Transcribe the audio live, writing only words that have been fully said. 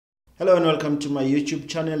Hello and welcome to my YouTube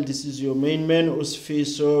channel. This is your main man,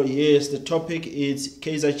 Usfiso. Yes, the topic is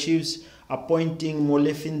Kaizer Chiefs appointing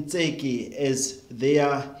Molefi Ntseki as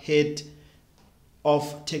their head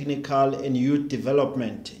of technical and youth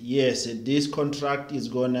development. Yes, this contract is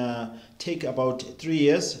gonna take about 3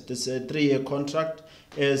 years. This is a 3-year contract,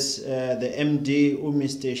 as the MD,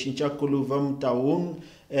 Mr. Shinchakulu Vamtaung,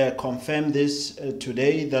 confirmed this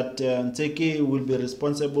today, that Ntseki will be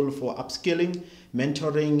responsible for upskilling,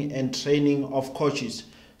 mentoring and training of coaches.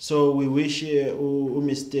 So we wish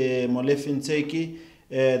Mr. Molefi Ntseki,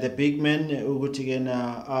 the big man,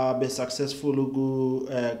 be successful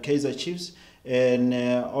Kaizer Chiefs, and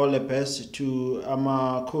all the best to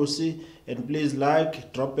Amakosi. And please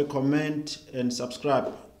like, drop a comment and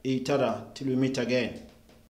subscribe. Itada till we meet again.